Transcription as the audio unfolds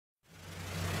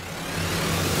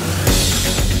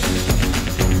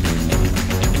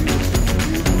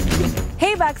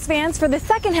Bucks fans, for the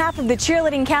second half of the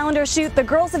cheerleading calendar shoot, the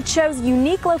girls have chose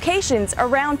unique locations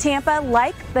around Tampa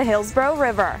like the Hillsborough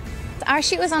River. Our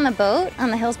shoot was on the boat on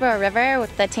the Hillsborough River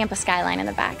with the Tampa skyline in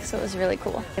the back, so it was really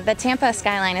cool. The Tampa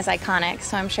skyline is iconic,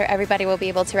 so I'm sure everybody will be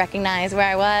able to recognize where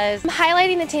I was.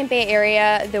 Highlighting the Tampa Bay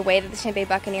Area the way that the Tampa Bay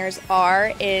Buccaneers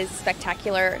are is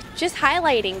spectacular. Just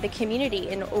highlighting the community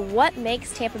and what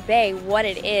makes Tampa Bay what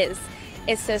it is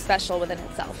so special within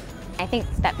itself. I think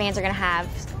that fans are going to have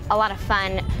a lot of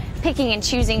fun picking and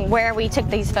choosing where we took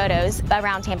these photos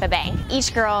around Tampa Bay.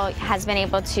 Each girl has been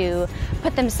able to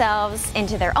put themselves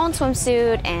into their own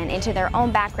swimsuit and into their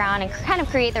own background and kind of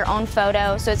create their own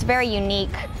photo, so it's very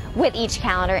unique with each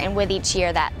calendar and with each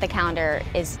year that the calendar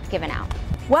is given out.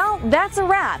 Well, that's a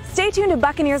wrap. Stay tuned to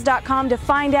Buccaneers.com to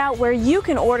find out where you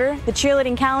can order the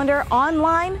cheerleading calendar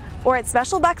online or at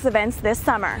special Bucks events this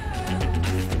summer.